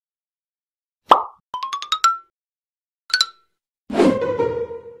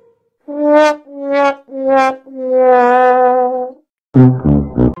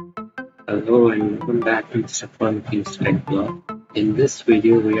Hello and welcome back to the Fun Things Tech Blog. In this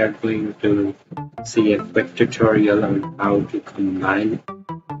video, we are going to see a quick tutorial on how to combine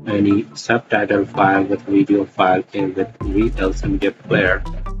any subtitle file with video file in with VLC Media Player.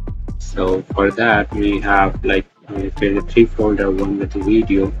 So for that, we have we created three folders, one with the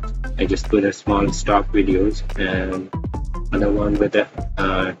video. I just put a small stock videos, and another one with a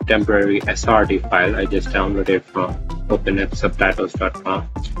temporary SRT file I just downloaded from openfsubtitles.com,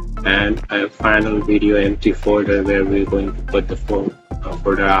 and a final video empty folder where we're going to put the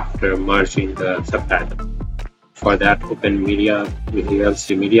folder after merging the subtitle. For that, open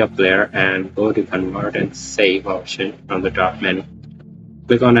VLC Media Player and go to Convert and Save option from the top menu.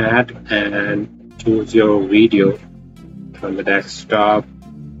 Click on Add and choose your video from the desktop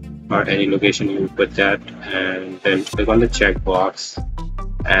or any location you put that, and then click on the checkbox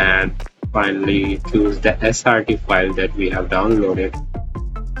and finally choose the SRT file that we have downloaded.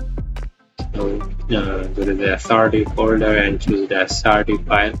 So go to the SRT folder and choose the SRT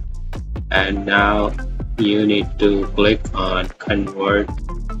file, and now you need to click on Convert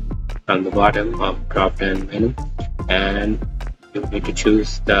from the bottom of drop down menu, and you need to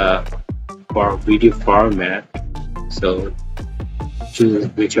choose the video format. So choose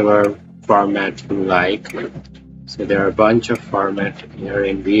whichever format you like. So there are a bunch of formats here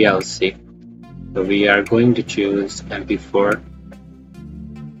in VLC. So we are going to choose MP4,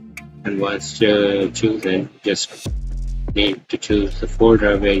 and once chosen, just need to choose the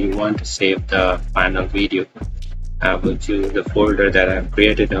folder where you want to save the final video. I will choose the folder that I've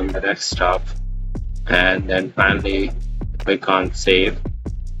created on the desktop, and then finally click on Save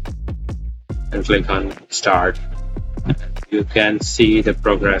and click on Start. You can see the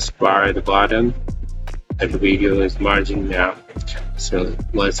progress bar at the bottom that the video is merging now. So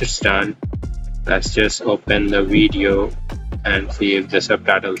once it's done, let's just open the video and see if the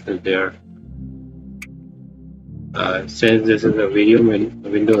subtitles is there. Since this is a video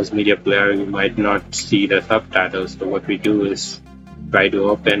Windows Media Player, you might not see the subtitles. So what we do is try to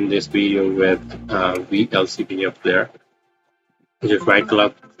open this video with VLC Media Player. Just right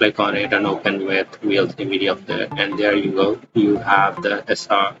click on it and open with VLC Media Player, and there you go. You have the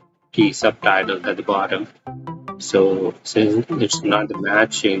SRT subtitles at the bottom. So since it's not the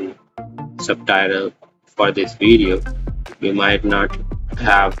matching subtitle for this video, you might not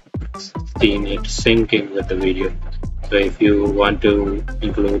have seen it syncing with the video. So if you want to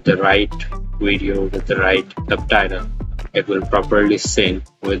include the right video with the right subtitle, it will properly sync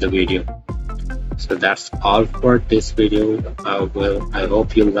with the video. So that's all for this video. I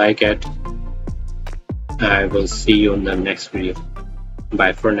hope you like it. I will see you in the next video.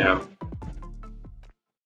 Bye for now.